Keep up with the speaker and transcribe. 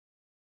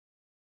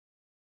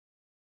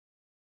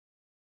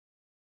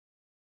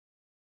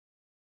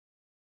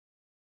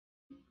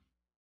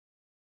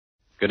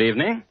Good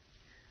evening.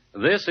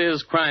 This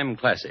is Crime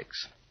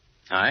Classics.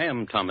 I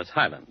am Thomas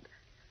Hyland.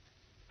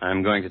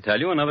 I'm going to tell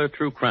you another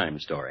true crime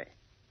story.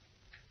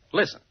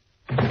 Listen.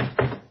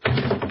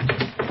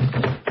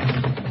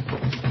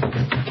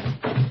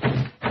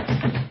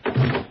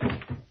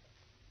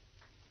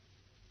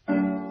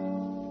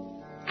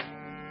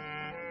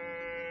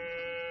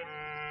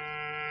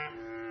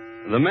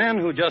 The man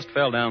who just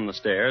fell down the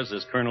stairs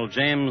is Colonel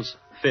James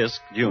Fisk,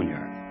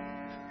 Jr.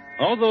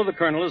 Although the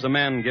colonel is a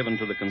man given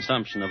to the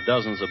consumption of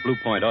dozens of Blue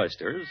Point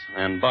oysters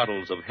and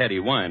bottles of heady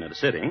wine at a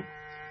sitting,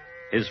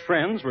 his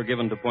friends were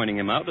given to pointing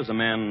him out as a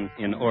man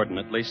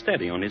inordinately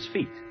steady on his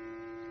feet.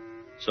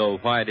 So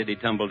why did he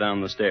tumble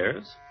down the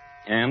stairs?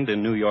 And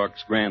in New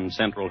York's Grand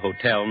Central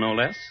Hotel, no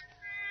less,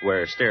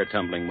 where stair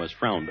tumbling was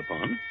frowned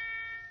upon.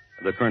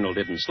 The colonel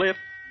didn't slip.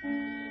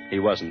 He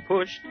wasn't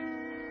pushed.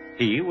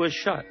 He was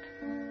shot.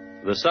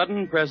 The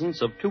sudden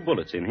presence of 2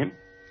 bullets in him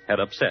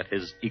had upset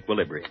his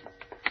equilibrium.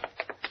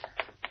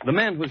 The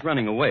man who's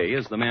running away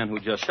is the man who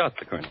just shot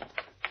the colonel.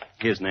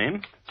 His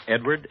name,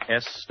 Edward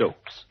S.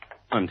 Stokes.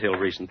 Until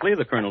recently,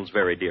 the colonel's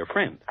very dear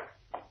friend.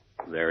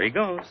 There he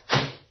goes.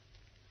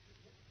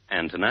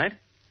 And tonight,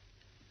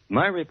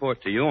 my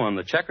report to you on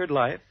the checkered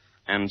life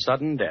and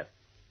sudden death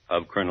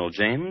of Colonel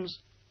James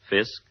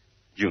Fisk,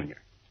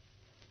 Jr.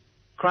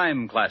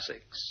 Crime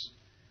Classics.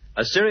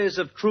 A series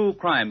of true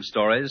crime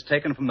stories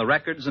taken from the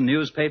records and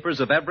newspapers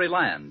of every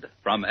land,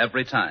 from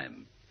every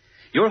time.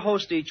 Your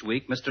host each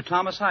week, Mr.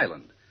 Thomas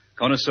Hyland,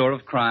 connoisseur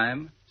of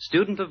crime,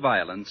 student of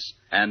violence,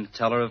 and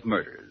teller of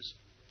murders.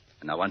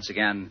 And now, once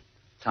again,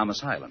 Thomas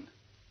Hyland.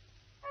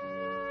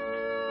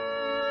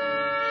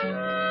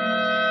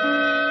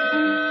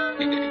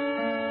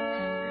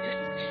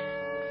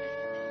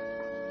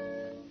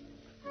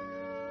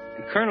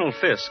 Colonel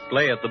Fisk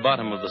lay at the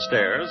bottom of the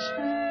stairs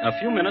a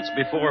few minutes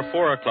before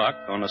 4 o'clock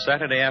on a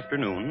Saturday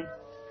afternoon,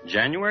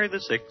 January the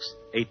 6th,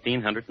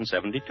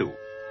 1872.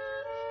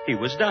 He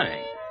was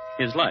dying.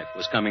 His life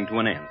was coming to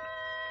an end.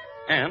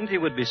 And he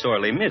would be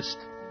sorely missed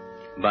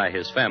by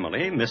his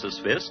family,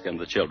 Mrs. Fisk and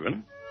the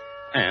children,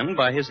 and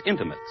by his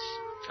intimates,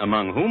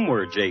 among whom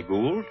were Jay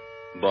Gould,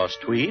 Boss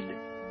Tweed,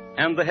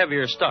 and the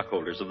heavier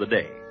stockholders of the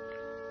day.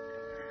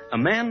 A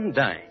man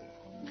dying,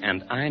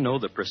 and I know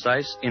the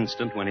precise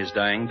instant when his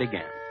dying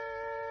began.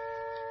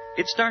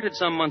 It started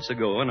some months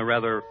ago in a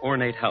rather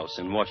ornate house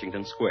in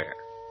Washington Square.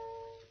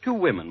 2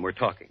 women were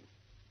talking,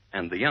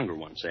 and the younger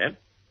one said,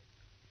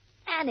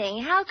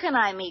 Annie, how can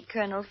I meet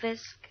Colonel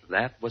Fisk?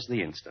 That was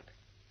the instant.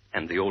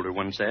 And the older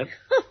one said,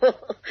 Oh,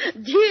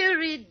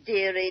 dearie,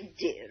 dearie,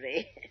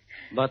 dearie.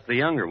 But the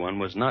younger one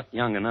was not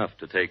young enough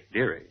to take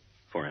dearie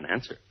for an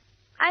answer.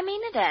 I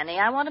mean it, Annie.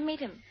 I want to meet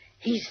him.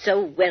 He's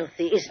so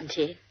wealthy, isn't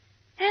he?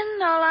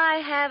 And all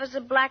I have is a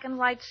black and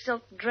white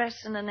silk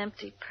dress and an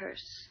empty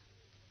purse.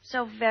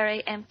 So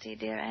very empty,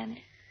 dear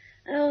Annie.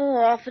 Oh,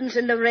 orphans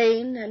in the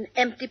rain and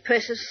empty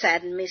purses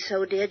sadden me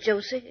so, dear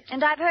Josie.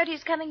 And I've heard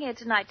he's coming here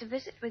tonight to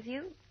visit with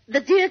you.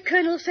 The dear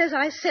Colonel says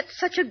I set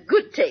such a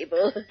good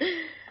table.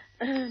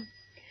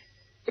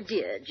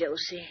 Dear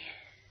Josie.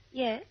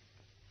 Yes?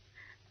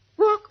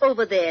 Walk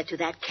over there to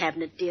that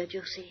cabinet, dear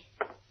Josie.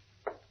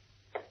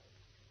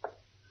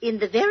 In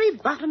the very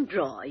bottom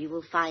drawer, you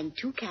will find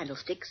 2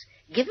 candlesticks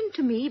given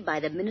to me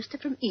by the minister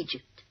from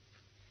Egypt.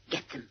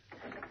 Get them.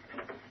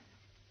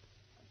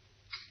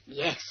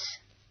 Yes.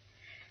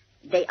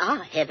 They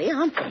are heavy,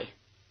 aren't they?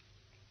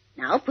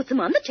 Now put them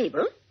on the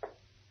table.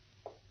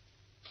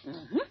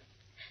 Mm-hmm.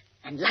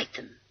 And light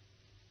them.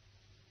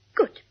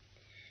 Good.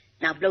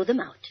 Now blow them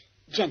out,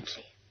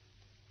 gently.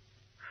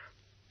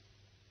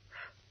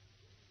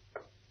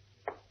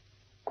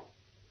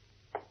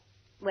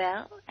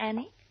 Well,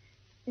 Annie?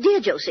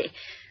 Dear Josie,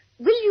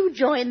 will you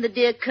join the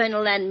dear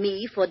Colonel and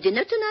me for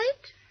dinner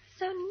tonight?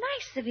 So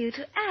nice of you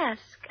to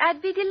ask.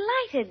 I'd be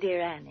delighted, dear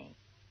Annie.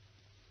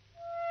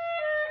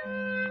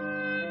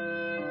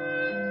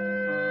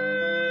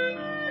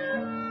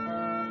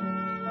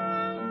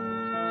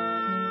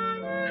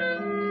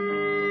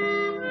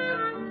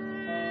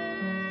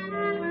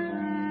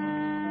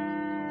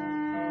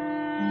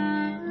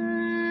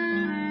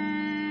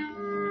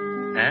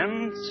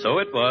 And so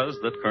it was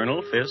that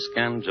Colonel Fisk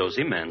and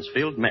Josie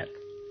Mansfield met.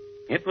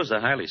 It was a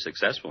highly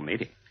successful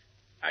meeting.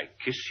 I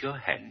kiss your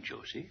hand,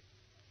 Josie.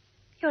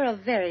 You're a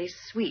very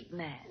sweet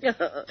man.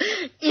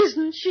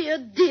 Isn't she a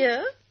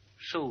dear?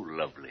 So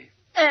lovely.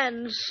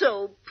 And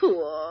so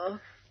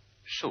poor.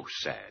 So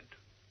sad.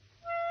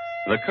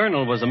 The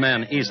colonel was a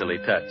man easily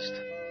touched.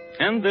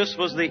 And this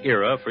was the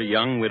era for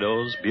young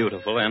widows,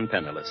 beautiful and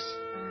penniless.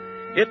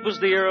 It was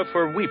the era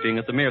for weeping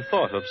at the mere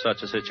thought of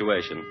such a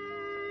situation.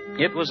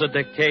 It was a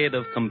decade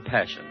of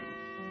compassion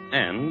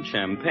and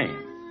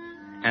champagne.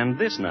 And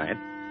this night,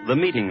 the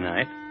meeting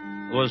night,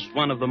 was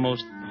one of the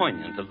most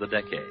poignant of the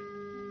decade.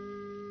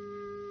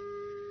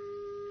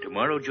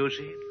 Tomorrow,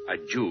 Josie, a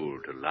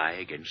jewel to lie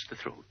against the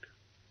throat.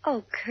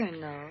 Oh,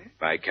 Colonel.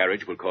 My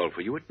carriage will call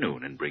for you at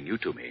noon and bring you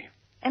to me.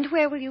 And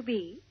where will you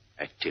be?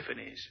 At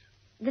Tiffany's.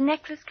 The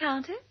necklace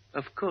counter?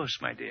 Of course,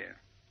 my dear.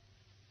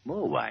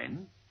 More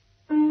wine?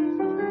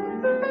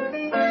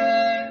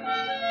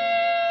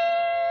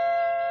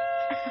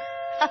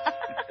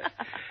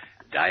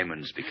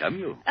 diamonds become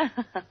you.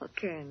 Oh,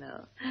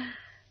 Colonel.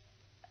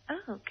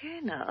 Oh,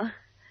 Colonel.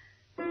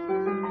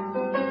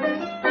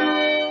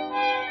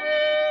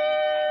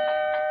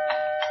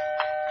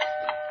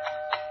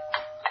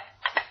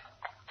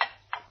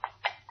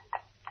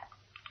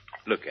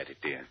 Look at it,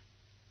 dear.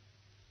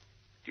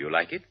 Do you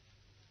like it?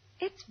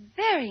 It's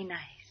very nice.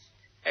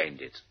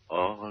 And it's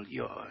all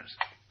yours.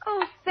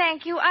 Oh,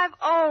 thank you. I've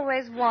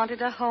always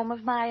wanted a home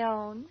of my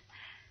own.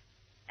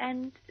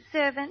 And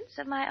servants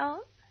of my own.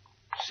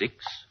 6?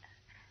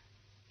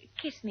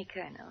 Kiss me,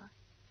 Colonel.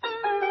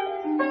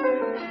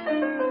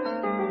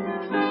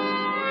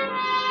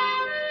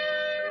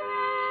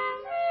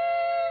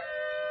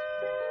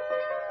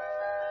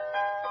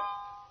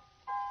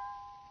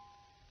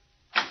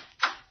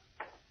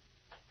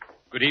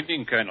 Good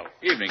evening, Colonel.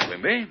 Evening,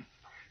 Quimby.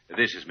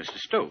 This is Mr.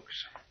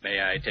 Stokes.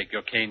 May I take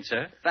your cane,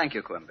 sir? Thank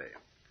you, Quimby.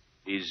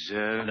 Is,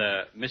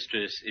 The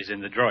mistress is in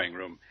the drawing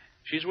room.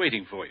 She's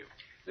waiting for you.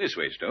 This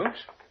way, Stokes.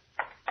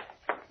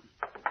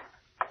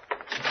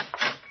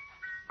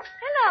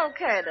 Hello,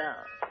 Colonel.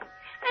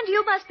 And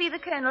you must be the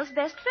Colonel's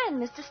best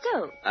friend, Mr.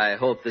 Stokes. I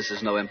hope this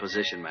is no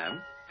imposition,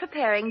 ma'am.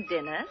 Preparing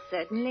dinner?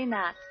 Certainly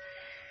not.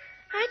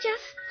 I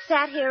just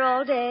sat here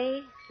all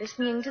day,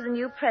 listening to the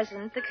new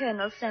present the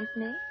Colonel sent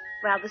me,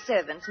 while the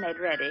servants made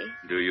ready.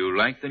 Do you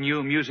like the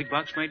new music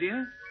box, my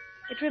dear?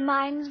 It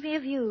reminds me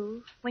of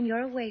you when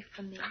you're away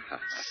from me.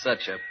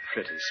 Such a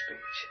pretty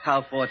speech.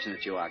 How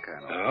fortunate you are,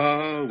 Colonel.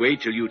 Oh,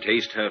 wait till you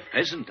taste her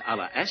pheasant a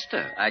la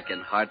Esther. I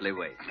can hardly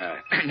wait.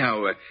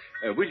 Now,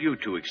 will you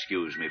two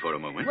excuse me for a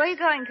moment? Where are you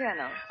going,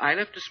 Colonel? I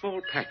left a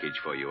small package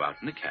for you out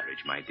in the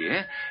carriage, my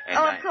dear. And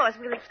Oh, of course,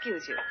 we'll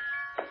excuse you.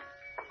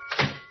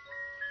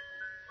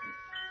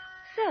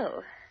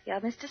 So, you're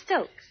Mr.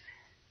 Stokes.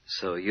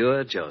 So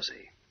you're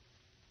Josie.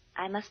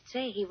 I must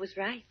say he was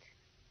right.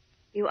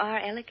 You are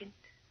elegant.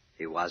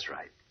 He was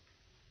right.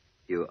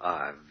 You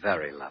are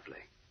very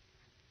lovely.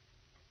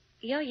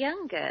 You're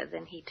younger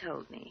than he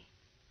told me.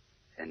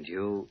 And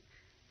you're...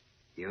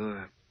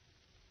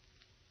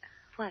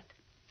 What?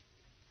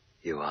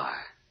 You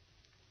are.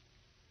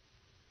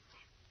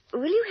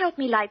 Will you help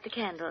me light the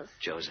candles?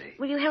 Josie.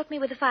 Will you help me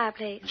with the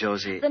fireplace?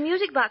 Josie. The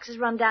music box is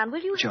run down.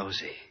 Will you...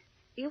 Josie.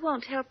 You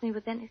won't help me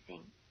with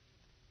anything.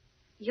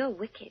 You're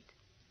wicked.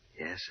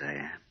 Yes, I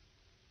am.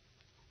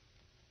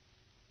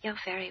 You're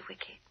very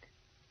wicked.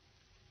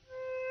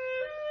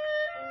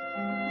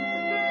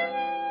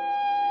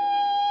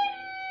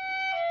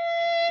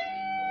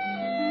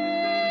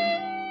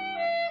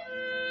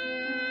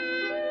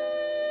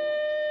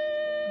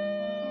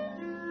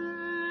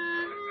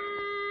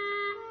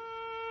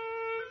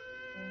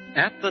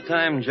 At the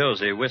time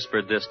Josie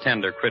whispered this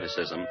tender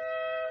criticism,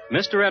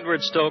 Mr.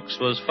 Edward Stokes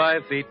was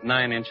 5 feet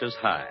 9 inches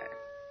high.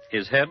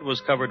 His head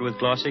was covered with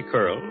glossy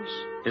curls,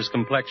 his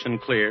complexion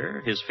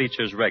clear, his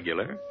features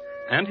regular,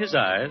 and his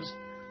eyes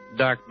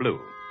dark blue.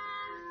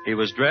 He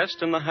was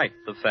dressed in the height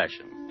of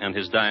fashion, and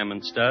his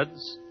diamond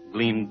studs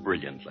gleamed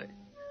brilliantly.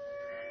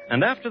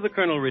 And after the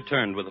colonel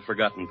returned with a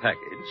forgotten package...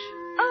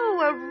 Oh,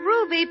 a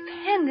ruby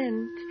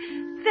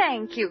pendant.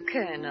 Thank you,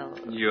 Colonel.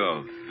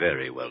 You're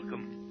very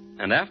welcome.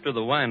 And after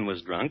the wine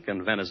was drunk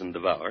and venison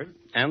devoured,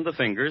 and the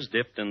fingers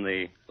dipped in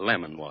the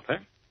lemon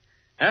water,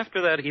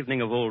 after that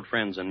evening of old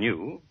friends and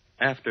new,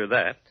 after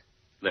that,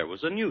 there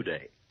was a new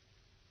day.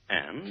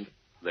 And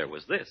there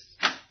was this.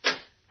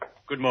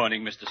 Good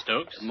morning, Mr.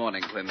 Stokes. Good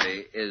morning,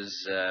 Quimby.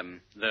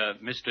 The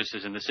mistress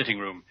is in the sitting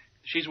room.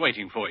 She's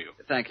waiting for you.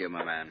 Thank you,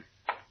 my man.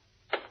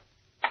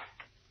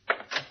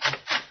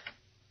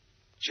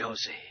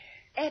 Josie.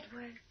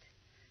 Edward.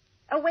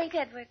 Oh, wait,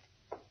 Edward.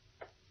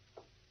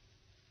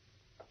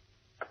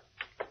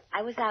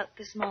 I was out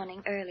this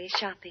morning early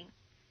shopping.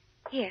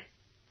 Here,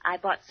 I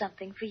bought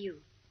something for you.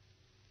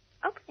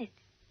 Open it.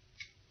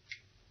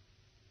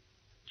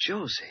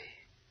 Josie.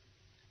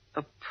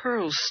 A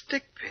pearl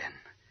stick pin.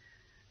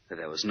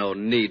 There was no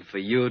need for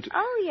you to...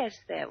 Oh, yes,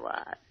 there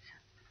was.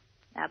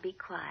 Now be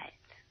quiet.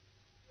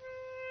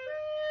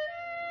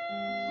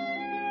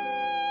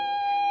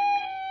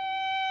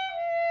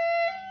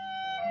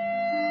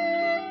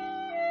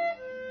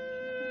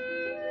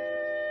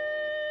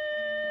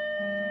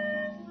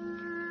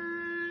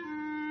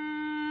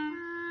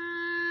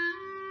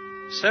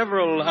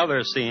 Several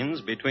other scenes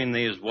between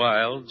these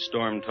wild,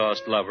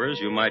 storm-tossed lovers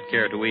you might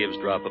care to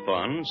eavesdrop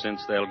upon,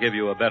 since they'll give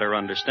you a better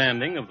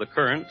understanding of the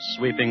currents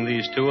sweeping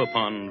these two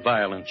upon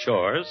violent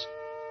shores.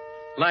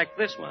 Like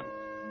this one.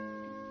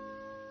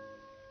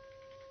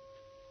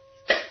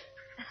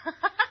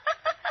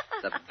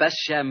 The best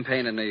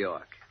champagne in New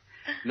York.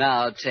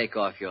 Now take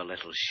off your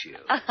little shoe.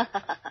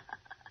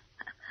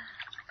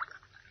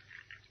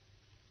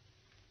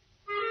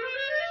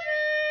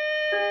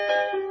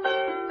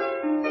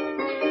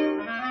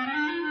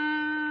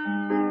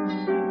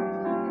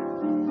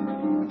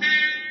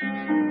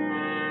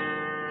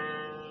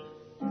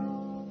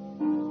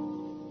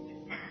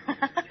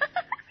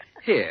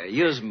 Here,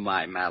 use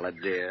my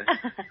mallet, dear.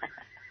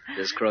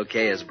 This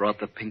croquet has brought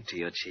the pink to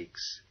your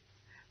cheeks.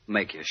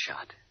 Make your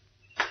shot.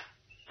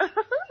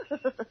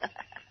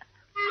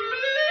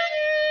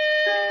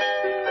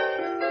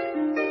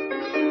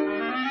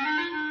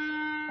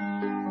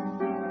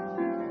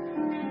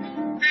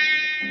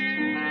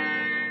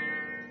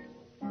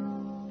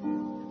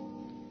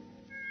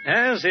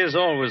 As is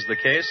always the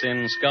case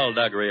in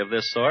skullduggery of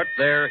this sort,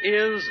 there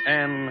is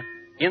an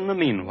in the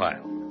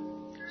meanwhile.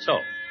 So,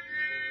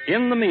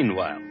 in the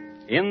meanwhile,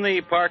 in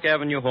the Park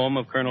Avenue home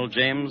of Colonel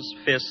James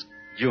Fisk,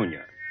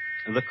 Jr.,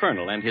 the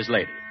colonel and his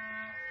lady.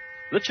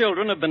 The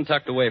children have been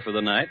tucked away for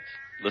the night,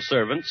 the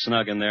servants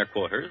snug in their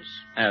quarters,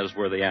 as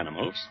were the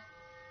animals.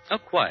 A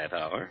quiet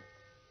hour,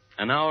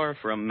 an hour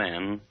for a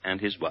man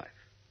and his wife,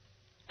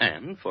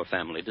 and for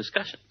family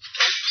discussions.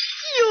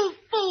 You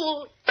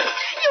fool! You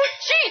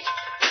cheat!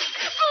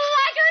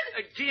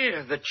 Blackguard!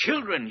 Dear, the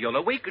children, you'll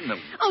awaken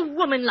them. A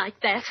woman like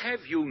that.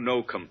 Have you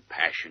no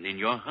compassion in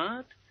your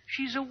heart?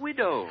 She's a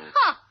widow.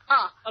 Ha,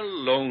 ha.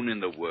 Alone in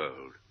the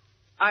world.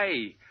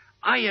 I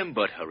am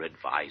but her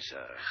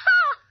advisor.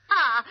 Ha,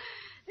 ha.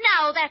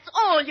 Now that's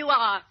all you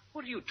are.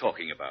 What are you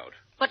talking about?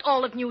 What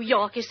all of New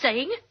York is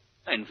saying.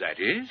 And that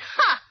is?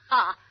 Ha,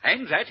 ha.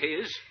 And that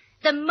is?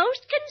 The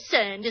most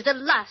concerned is the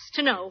last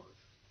to know.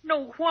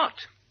 Know what?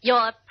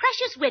 Your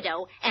precious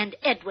widow and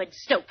Edward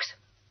Stokes.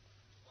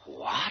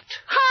 What?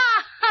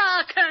 Ha,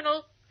 ha,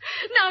 Colonel.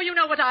 Now you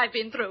know what I've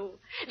been through.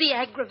 The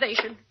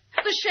aggravation,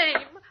 the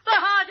shame, the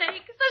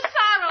heartache, the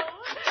sorrow,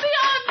 the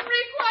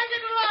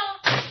unrequited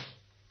love.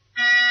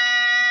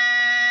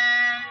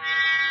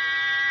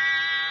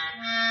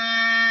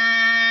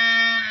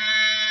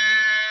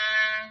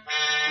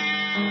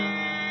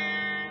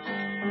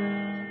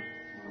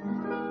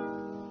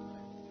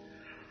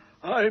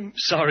 I'm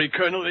sorry,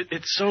 Colonel.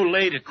 It's so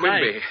late at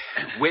Quimby,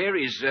 night. where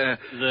is,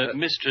 The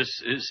mistress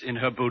is in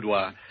her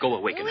boudoir. Go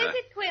awaken Who is her.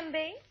 it,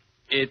 Quimby?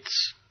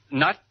 It's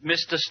not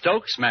Mr.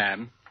 Stokes,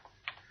 ma'am.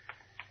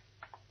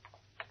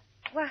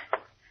 Why,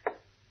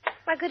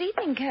 good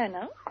evening,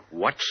 Colonel.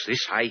 What's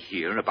this I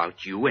hear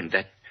about you and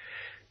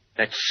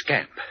that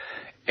scamp,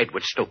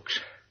 Edward Stokes?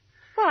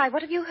 Why,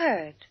 what have you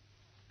heard?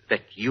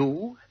 That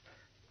you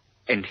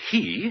and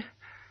he,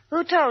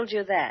 Who told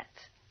you that?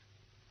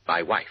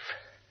 my wife.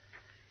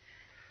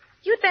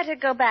 You'd better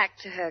go back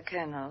to her,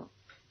 Colonel.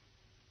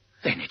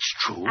 Then it's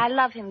true. I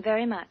love him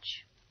very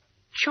much.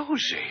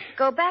 Josie,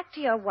 Go back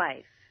to your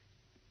wife.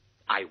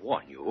 I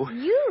warn you.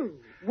 You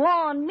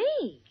warn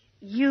me.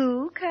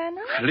 You,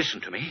 Colonel?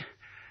 Listen to me.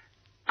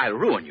 I'll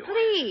ruin you.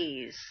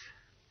 Please.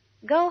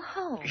 Go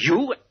home.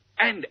 You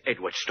and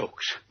Edward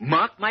Stokes.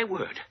 Mark my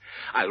word.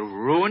 I'll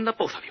ruin the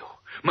both of you.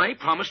 My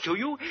promise to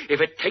you,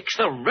 if it takes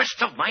the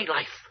rest of my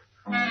life.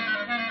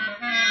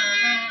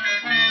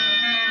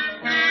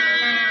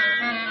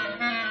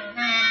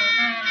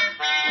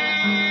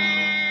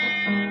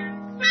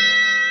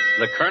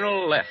 The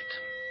colonel left.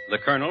 The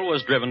colonel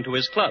was driven to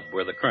his club,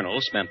 where the colonel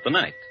spent the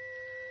night.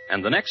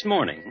 And the next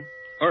morning,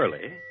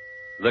 early,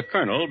 the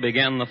colonel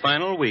began the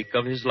final week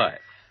of his life.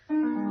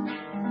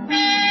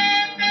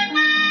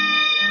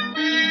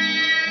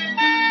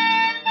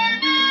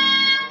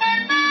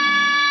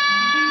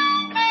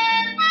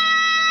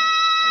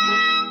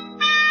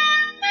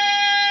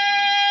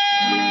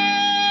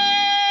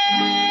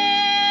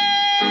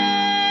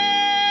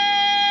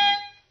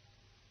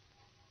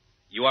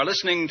 You are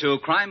listening to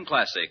Crime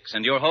Classics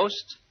and your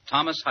host,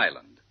 Thomas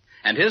Hyland,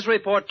 and his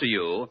report to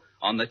you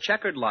on the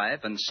checkered life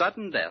and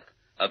sudden death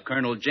of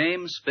Colonel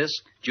James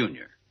Fisk,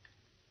 Jr.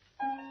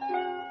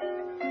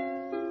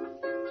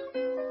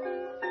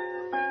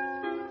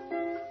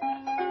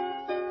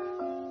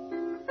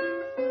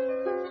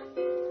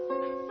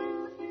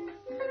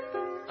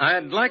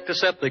 I'd like to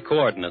set the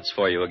coordinates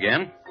for you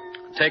again.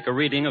 Take a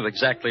reading of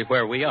exactly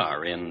where we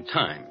are in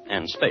time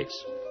and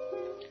space.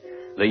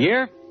 The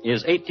year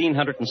is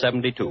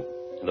 1872.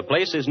 The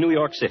place is New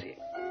York City.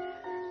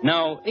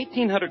 Now,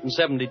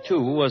 1872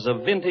 was a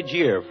vintage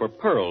year for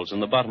pearls in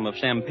the bottom of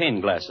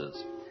champagne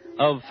glasses,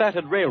 of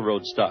fatted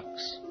railroad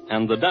stocks,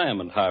 and the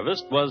diamond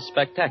harvest was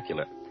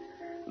spectacular.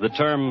 The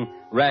term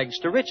rags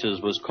to riches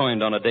was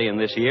coined on a day in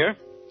this year,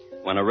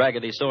 when a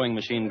raggedy sewing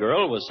machine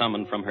girl was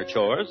summoned from her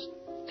chores,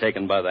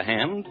 taken by the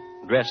hand,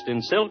 dressed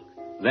in silk,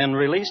 then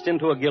released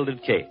into a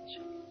gilded cage.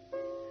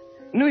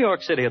 New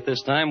York City at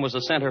this time was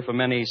a center for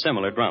many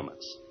similar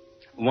dramas,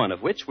 one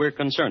of which we're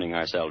concerning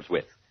ourselves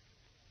with.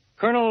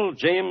 Colonel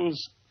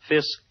James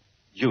Fisk,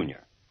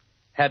 Jr.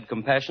 had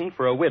compassion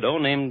for a widow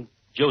named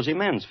Josie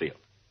Mansfield.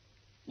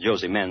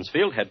 Josie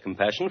Mansfield had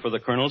compassion for the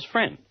colonel's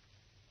friend,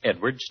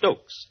 Edward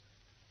Stokes.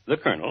 The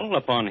colonel,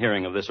 upon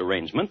hearing of this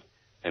arrangement,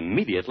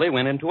 immediately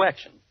went into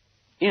action,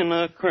 in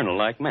a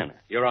colonel-like manner.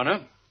 Your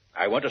Honor,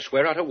 I want to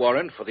swear out a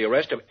warrant for the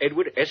arrest of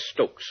Edward S.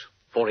 Stokes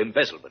for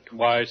embezzlement.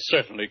 Why,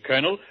 certainly,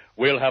 Colonel.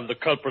 We'll have the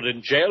culprit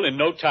in jail in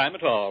no time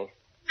at all.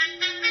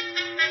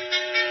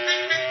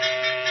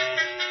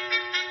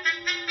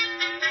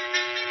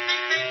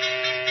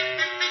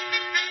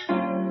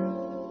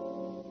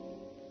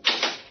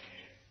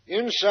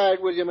 Inside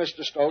with you,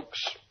 Mr. Stokes.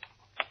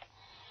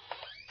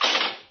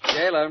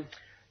 Jailer,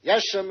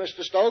 Yes, sir,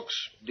 Mr. Stokes.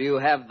 do you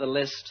have the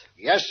list?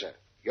 Yes, sir.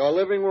 Your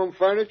living room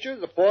furniture,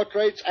 the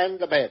portraits, and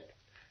the bed.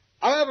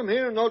 I'll have them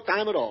here in no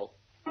time at all.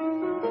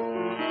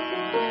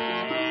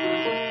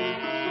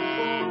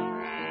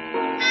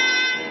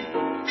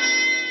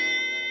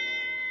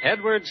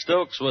 Edward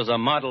Stokes was a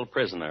model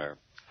prisoner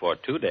for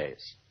 2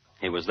 days.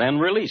 He was then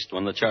released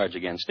when the charge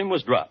against him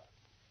was dropped.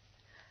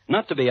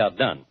 Not to be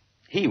outdone,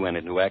 he went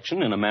into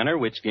action in a manner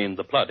which gained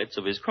the plaudits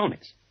of his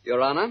cronies.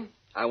 Your Honor,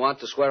 I want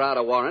to swear out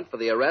a warrant for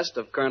the arrest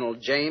of Colonel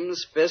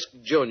James Fisk,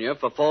 Jr.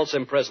 for false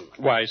imprisonment.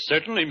 Why,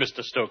 certainly,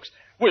 Mr. Stokes.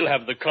 We'll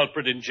have the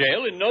culprit in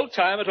jail in no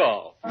time at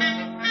all.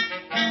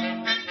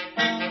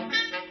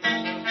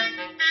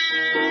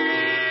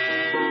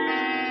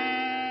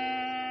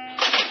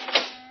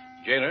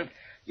 Jailer?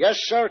 Yes,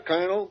 sir,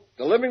 Colonel.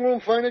 The living room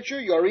furniture,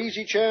 your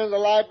easy chair in the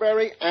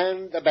library,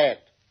 and the bed.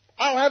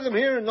 I'll have them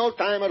here in no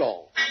time at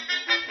all.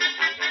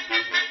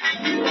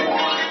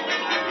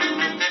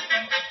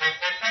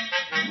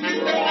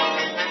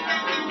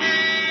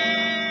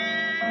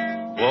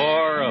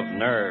 War of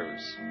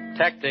nerves,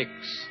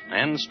 tactics,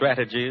 and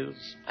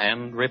strategies,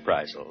 and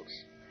reprisals.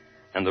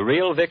 And the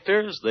real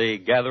victors, the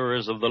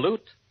gatherers of the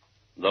loot,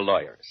 the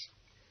lawyers.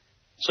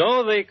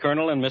 So the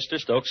Colonel and Mr.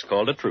 Stokes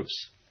called a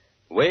truce,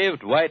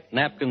 waved white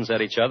napkins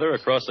at each other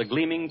across a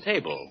gleaming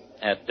table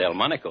at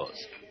Delmonico's.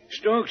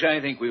 Stokes,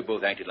 I think we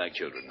both acted like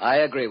children. I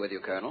agree with you,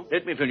 Colonel.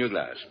 Let me fill your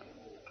glass.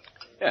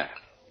 Yeah.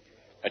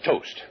 A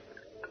toast.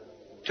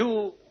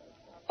 To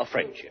a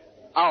friendship.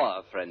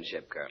 Our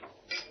friendship, Colonel.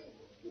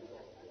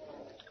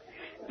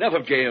 Enough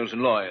of jails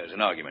and lawyers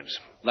and arguments.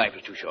 Life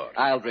is too short.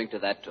 I'll drink to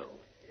that, too.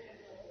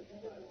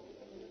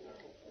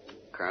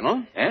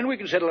 Colonel? And we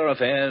can settle our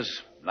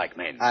affairs like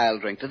men. I'll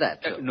drink to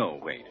that, too. No,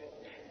 wait.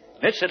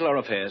 Let's settle our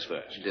affairs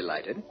first.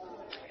 Delighted.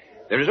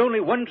 There is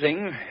only one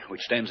thing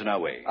which stands in our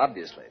way.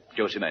 Obviously.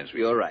 Josie Mansfield.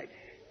 You're right.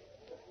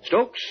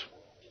 Stokes,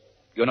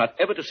 you're not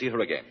ever to see her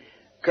again.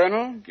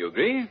 Colonel? You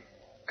agree?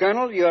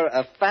 Colonel, you're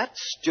a fat,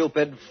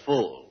 stupid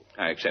fool.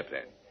 I accept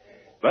that.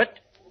 But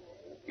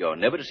you're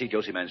never to see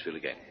Josie Mansfield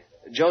again.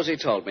 Josie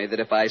told me that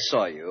if I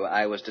saw you,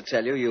 I was to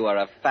tell you you are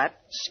a fat,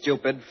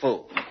 stupid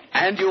fool.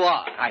 And you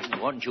are. I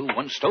warned you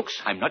once, Stokes.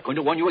 I'm not going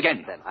to warn you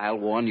again. Then I'll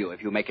warn you.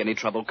 If you make any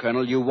trouble,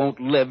 Colonel, you won't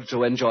live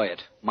to enjoy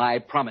it. My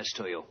promise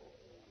to you.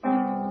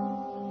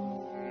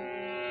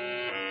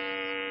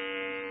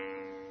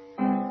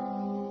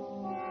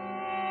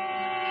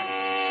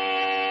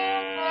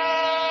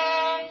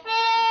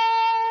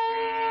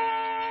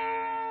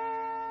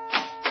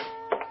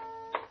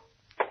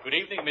 Good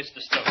evening, Mr.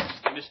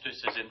 Stokes. The mistress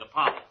is in the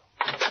parlor.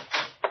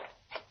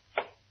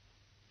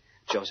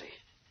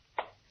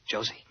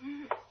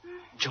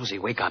 Josie,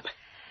 wake up.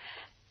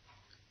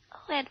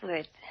 Oh,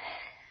 Edward.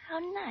 How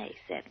nice,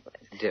 Edward.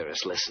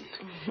 Dearest, listen.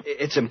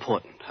 It's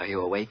important. Are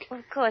you awake? Well,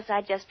 of course,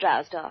 I just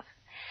drowsed off.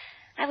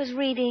 I was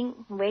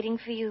reading, waiting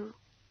for you,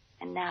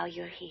 and now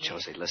you're here.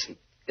 Josie, listen.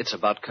 It's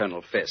about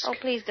Colonel Fisk. Oh,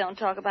 please don't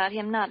talk about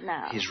him. Not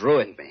now. He's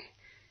ruined me.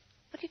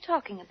 What are you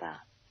talking about?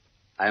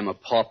 I'm a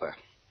pauper.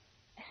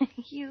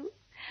 You?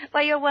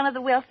 Why, you're one of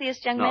the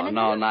wealthiest young men in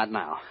No, not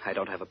now. I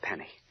don't have a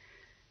penny.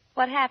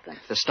 What happened?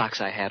 The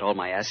stocks I had, all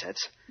my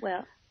assets.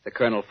 Well? The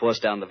Colonel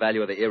forced down the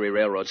value of the Erie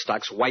Railroad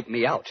stocks, wiped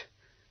me out.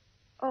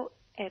 Oh,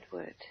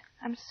 Edward,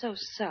 I'm so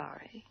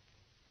sorry.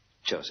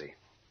 Josie.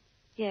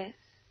 Yes?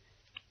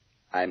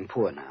 I'm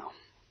poor now.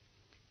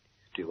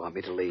 Do you want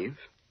me to leave?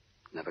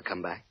 Never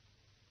come back?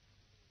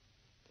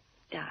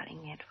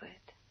 Darling Edward.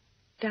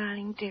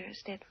 Darling,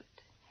 dearest Edward.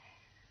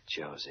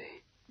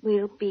 Josie.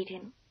 We'll beat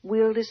him.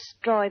 We'll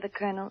destroy the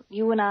Colonel,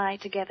 you and I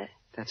together.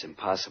 That's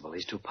impossible.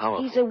 He's too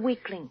powerful. He's a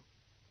weakling.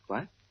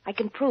 What? I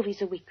can prove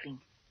he's a weakling.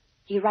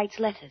 He writes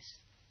letters.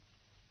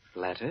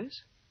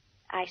 Letters?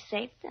 I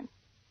saved them.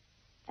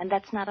 And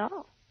that's not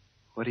all.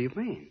 What do you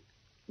mean?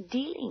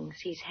 Dealings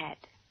he's had.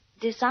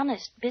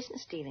 Dishonest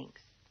business dealings.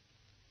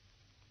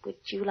 Would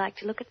you like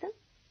to look at them?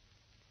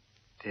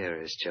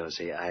 Dearest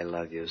Josie, I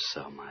love you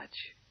so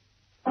much.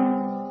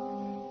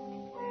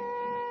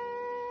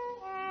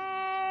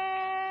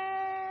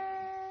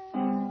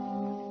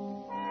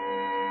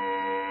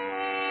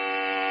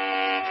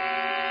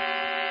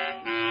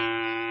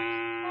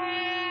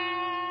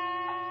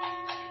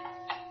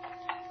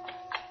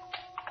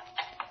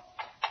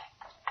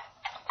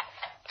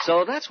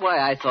 So that's why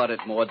I thought it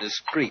more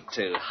discreet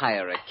to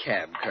hire a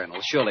cab, Colonel.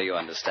 Surely you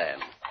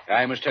understand.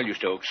 I must tell you,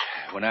 Stokes,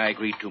 when I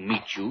agreed to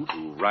meet you,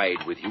 to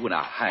ride with you in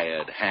a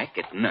hired hack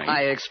at night...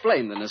 I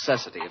explained the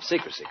necessity of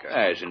secrecy,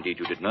 Colonel. As indeed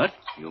you did not.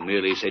 You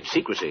merely said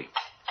secrecy.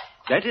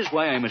 That is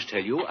why I must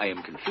tell you I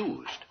am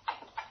confused.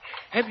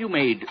 Have you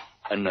made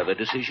another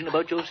decision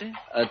about Josie?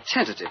 A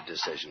tentative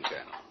decision,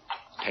 Colonel.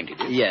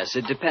 Tentative? Yes,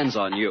 it depends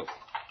on you.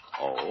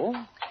 Oh?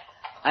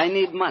 I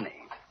need money.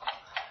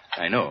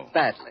 I know.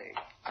 Badly.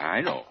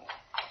 I know.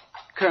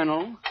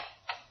 Colonel?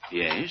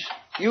 Yes?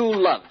 You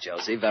love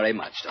Josie very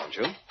much, don't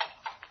you?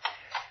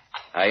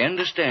 I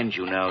understand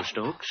you now,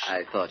 Stokes.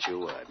 I thought you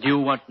would. Do you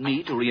want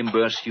me to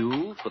reimburse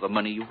you for the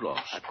money you've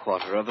lost?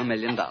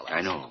 $250,000.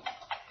 I know.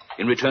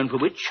 In return for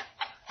which,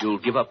 you'll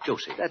give up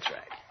Josie. That's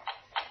right.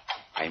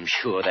 I'm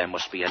sure there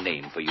must be a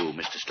name for you,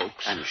 Mr.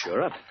 Stokes. I'm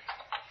sure of it.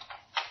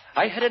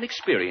 I had an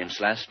experience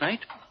last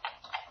night.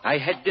 I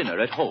had dinner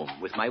at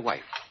home with my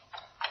wife.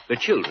 The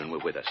children were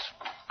with us.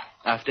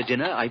 After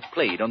dinner, I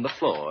played on the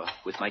floor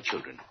with my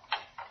children.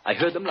 I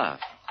heard them laugh.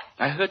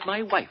 I heard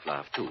my wife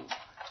laugh, too.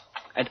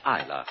 And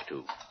I laughed,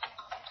 too.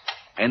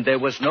 And there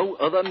was no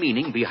other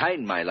meaning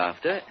behind my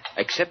laughter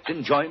except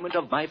enjoyment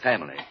of my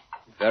family.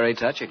 Very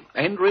touching.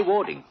 And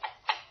rewarding.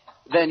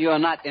 Then you're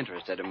not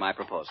interested in my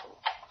proposal.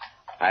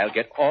 I'll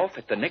get off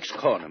at the next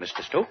corner,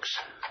 Mr. Stokes.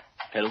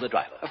 Tell the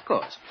driver. Of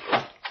course.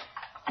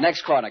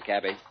 Next corner,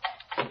 cabby.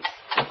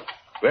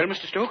 Well,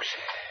 Mr. Stokes,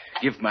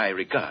 give my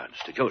regards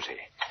to Josie.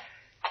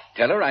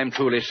 Tell her I'm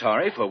truly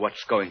sorry for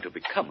what's going to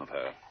become of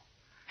her.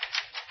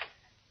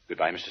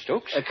 Goodbye, Mr.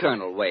 Stokes.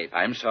 Colonel, wait.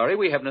 I'm sorry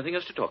we have nothing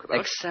else to talk about.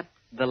 Except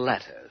the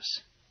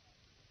letters.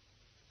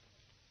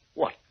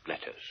 What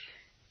letters?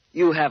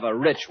 You have a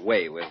rich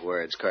way with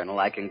words, Colonel.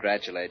 I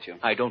congratulate you.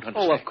 I don't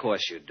understand. Oh, of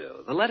course you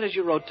do. The letters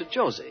you wrote to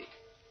Josie.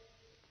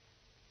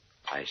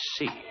 I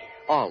see.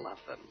 All of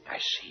them. I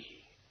see.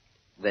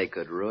 They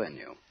could ruin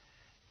you.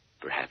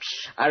 Perhaps.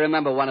 I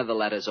remember one of the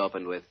letters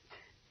opened with,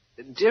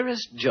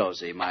 "Dearest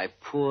Josie, my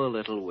poor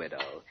little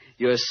widow,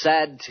 your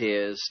sad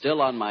tears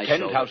still on my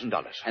shoulder."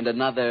 $10,000. And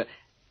another,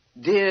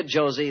 "Dear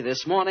Josie,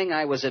 this morning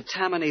I was at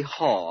Tammany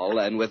Hall,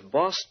 and with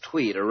Boss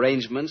Tweed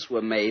arrangements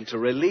were made to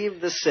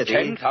relieve the city."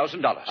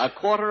 $10,000.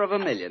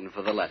 $250,000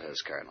 for the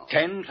letters, Colonel.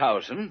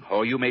 10,000,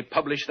 or you may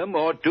publish them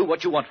or do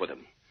what you want with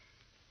them.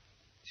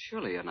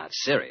 Surely you're not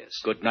serious.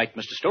 Good night,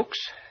 Mr. Stokes.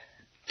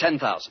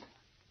 10,000.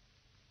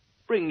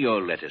 Bring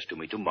your letters to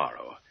me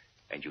tomorrow,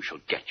 and you shall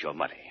get your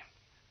money.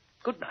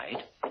 Good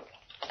night.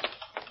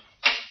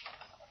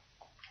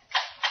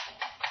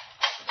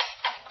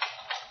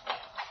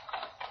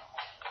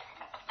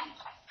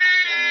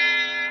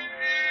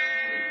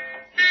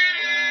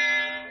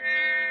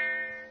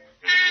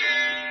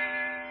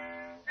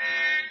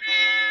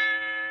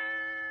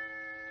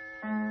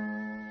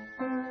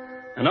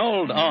 An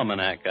old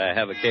almanac I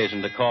have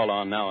occasion to call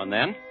on now and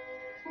then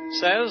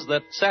says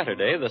that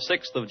Saturday, the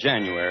 6th of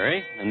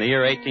January, in the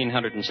year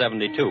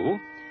 1872,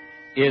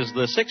 is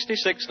the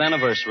 66th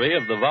anniversary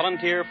of the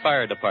Volunteer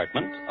Fire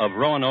Department of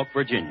Roanoke,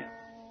 Virginia.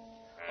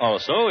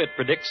 Also, it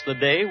predicts the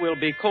day will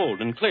be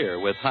cold and clear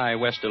with high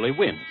westerly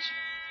winds.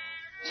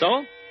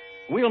 So,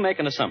 we'll make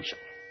an assumption.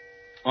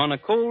 On a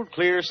cold,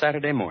 clear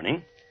Saturday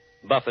morning,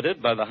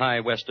 buffeted by the high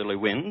westerly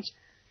winds,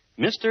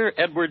 Mr.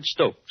 Edward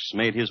Stokes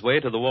made his way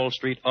to the Wall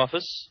Street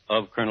office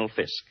of Colonel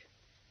Fisk.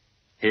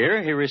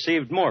 Here he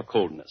received more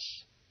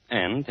coldness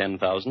and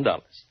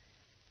 $10,000.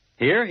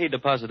 Here he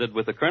deposited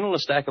with the colonel a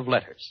stack of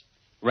letters,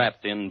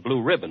 wrapped in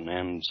blue ribbon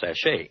and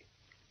sachet.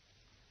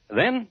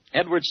 Then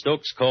Edward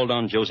Stokes called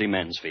on Josie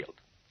Mansfield.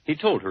 He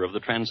told her of the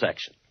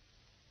transaction.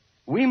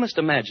 We must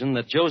imagine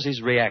that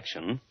Josie's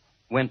reaction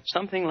went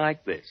something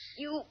like this.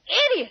 You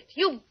idiot!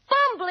 You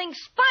bumbling,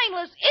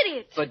 spineless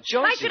idiot! But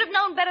Josie... I should have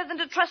known better than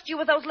to trust you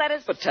with those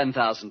letters. But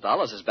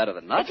 $10,000 is better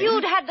than nothing. If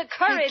you'd had the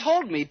courage... He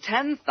told me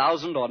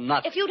 10,000 or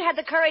nothing. If you'd had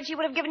the courage, he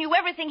would have given you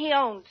everything he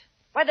owned.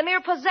 Why, the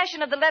mere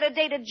possession of the letter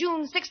dated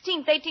June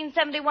 16th,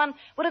 1871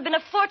 would have been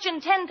a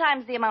fortune 10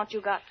 times the amount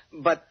you got.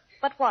 But...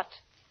 But what?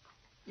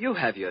 You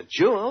have your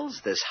jewels,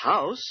 this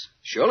house.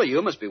 Surely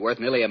you must be worth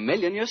nearly $1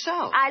 million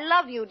yourself. I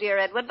love you, dear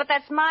Edward, but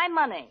that's my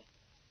money.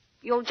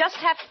 You'll just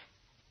have...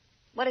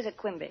 What is it,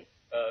 Quimby?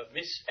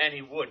 Miss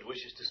Annie Wood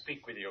wishes to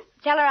speak with you.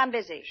 Tell her I'm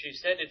busy. She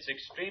said it's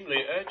extremely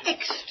urgent.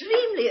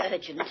 Extremely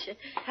urgent.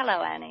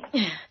 Hello, Annie.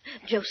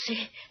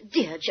 Josie,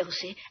 dear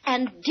Josie,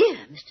 and dear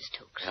Mr.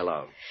 Stokes.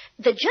 Hello.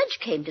 The judge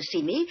came to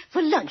see me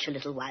for lunch a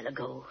little while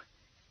ago.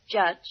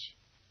 Judge?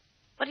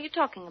 What are you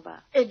talking about?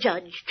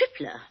 Judge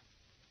Tripler.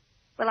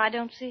 Well, I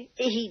don't see.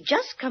 He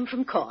just come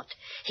from court.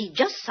 He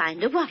just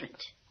signed a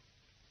warrant.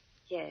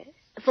 Yes?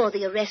 For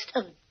the arrest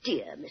of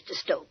dear Mr.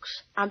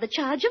 Stokes on the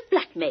charge of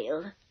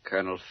blackmail.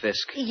 Colonel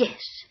Fisk. Yes.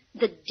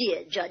 The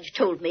dear judge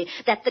told me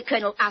that the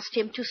colonel asked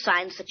him to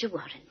sign such a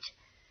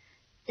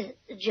warrant.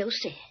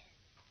 Josie.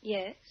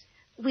 Yes?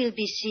 We'll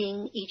be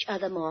seeing each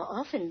other more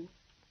often.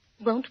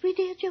 Won't we,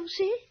 dear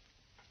Josie?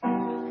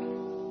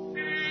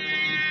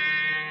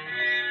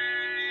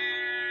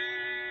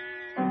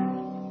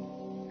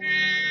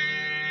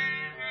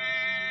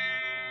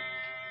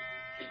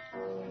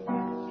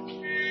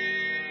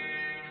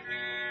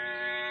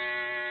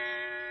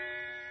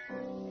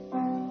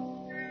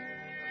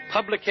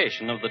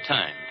 Publication of the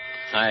time.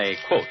 I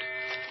quote,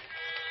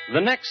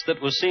 "The next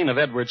that was seen of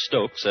Edward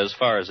Stokes, as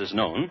far as is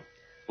known,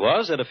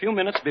 was at a few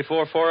minutes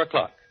before 4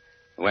 o'clock,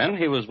 when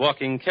he was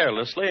walking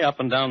carelessly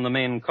up and down the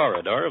main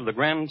corridor of the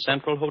Grand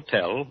Central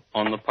Hotel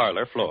on the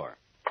parlor floor.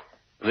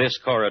 This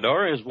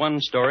corridor is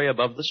 1 story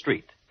above the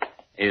street,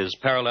 is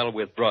parallel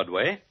with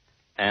Broadway,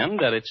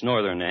 and at its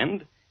northern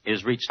end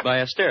is reached by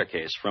a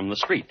staircase from the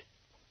street.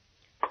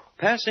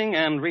 Passing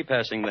and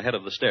repassing the head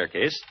of the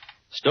staircase,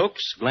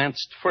 Stokes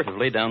glanced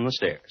furtively down the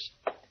stairs.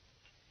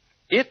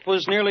 It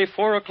was nearly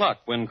 4 o'clock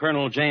when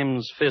Colonel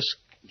James Fisk,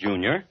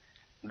 Jr.,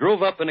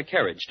 drove up in a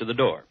carriage to the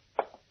door.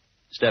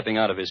 Stepping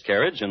out of his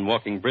carriage and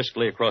walking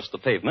briskly across the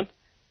pavement,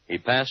 he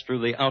passed through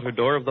the outer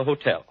door of the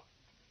hotel.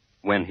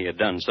 When he had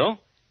done so,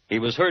 he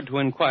was heard to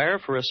inquire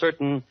for a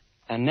certain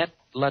Annette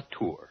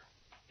Latour.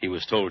 He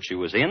was told she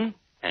was in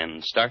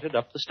and started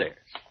up the stairs.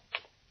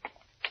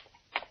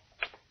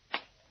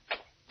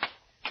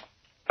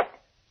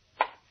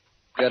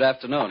 Good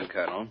afternoon,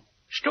 Colonel.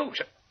 Stokes,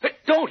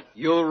 Don't!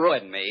 You'll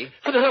ruin me.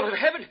 For the love of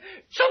heaven,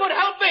 someone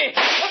help me!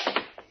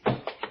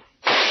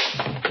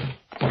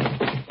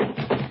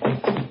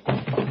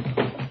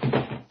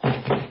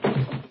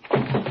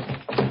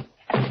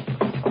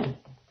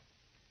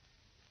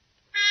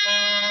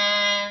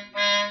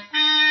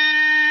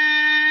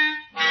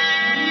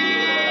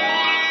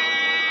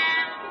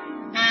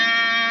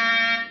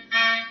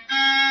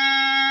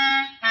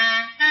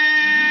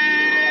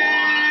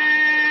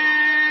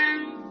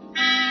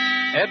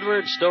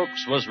 Edward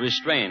Stokes was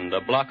restrained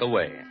a block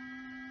away.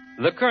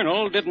 The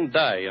colonel didn't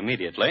die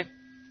immediately.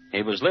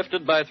 He was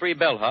lifted by 3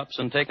 bellhops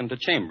and taken to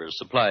chambers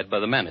supplied by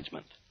the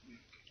management.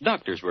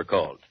 Doctors were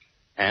called,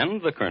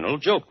 and the colonel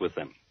joked with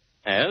them,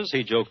 as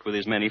he joked with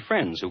his many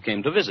friends who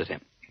came to visit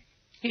him.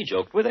 He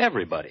joked with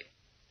everybody.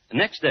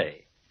 Next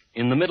day,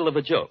 in the middle of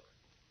a joke,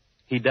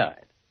 he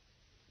died.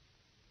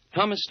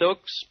 Thomas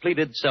Stokes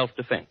pleaded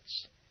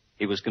self-defense.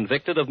 He was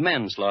convicted of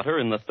manslaughter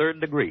in the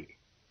 3rd degree.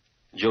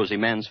 Josie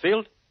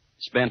Mansfield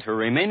spent her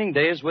remaining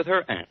days with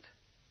her aunt,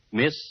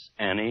 Miss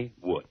Annie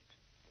Wood.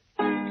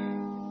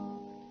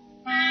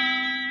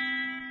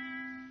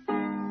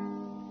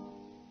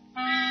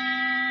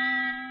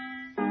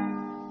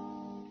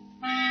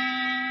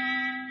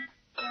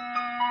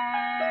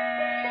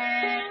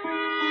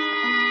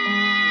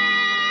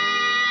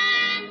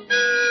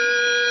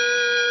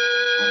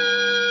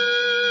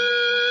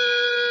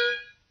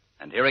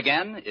 And here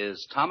again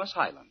is Thomas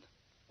Hyland.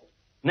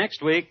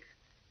 Next week,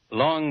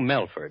 Long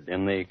Melford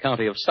in the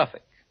county of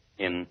Suffolk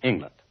in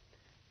England.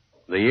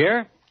 The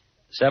year,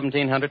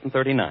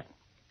 1739.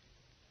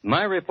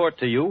 My report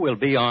to you will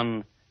be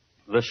on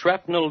the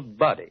shrapnelled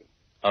body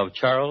of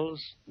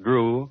Charles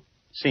Drew,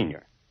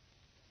 Sr.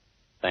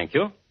 Thank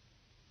you.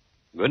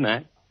 Good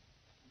night.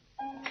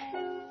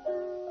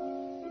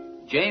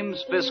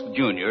 James Fisk,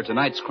 Jr.,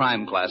 tonight's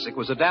crime classic,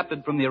 was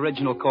adapted from the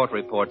original court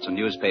reports and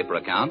newspaper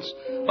accounts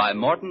by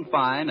Morton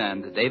Fine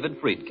and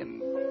David Friedkin.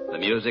 The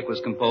music was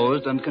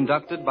composed and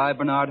conducted by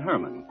Bernard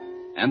Herrmann,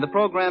 and the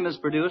program is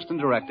produced and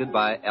directed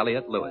by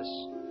Elliott Lewis.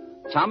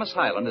 Thomas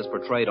Hyland is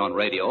portrayed on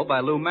radio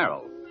by Lou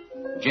Merrill.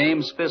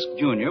 James Fisk,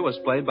 Jr. was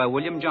played by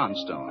William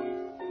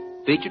Johnstone.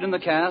 Featured in the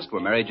cast were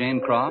Mary Jane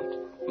Croft,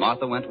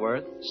 Martha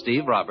Wentworth,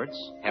 Steve Roberts,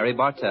 Harry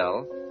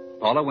Bartell,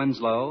 Paula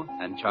Winslow,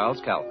 and Charles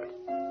Calvert.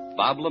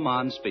 Bob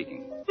Lamont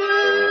speaking.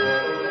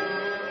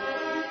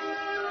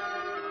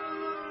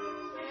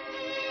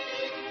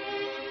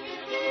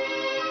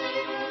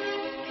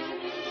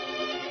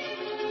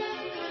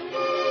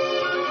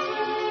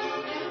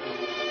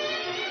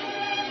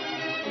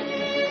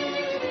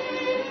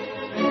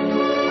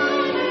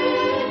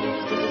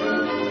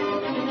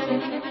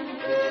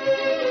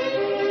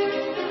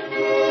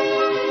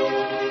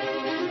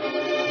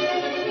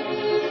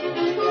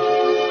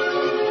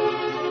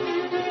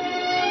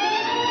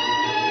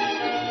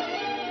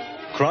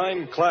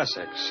 Crime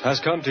Classics has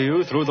come to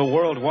you through the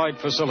worldwide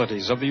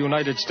facilities of the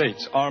United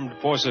States Armed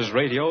Forces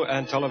Radio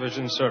and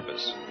Television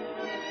Service.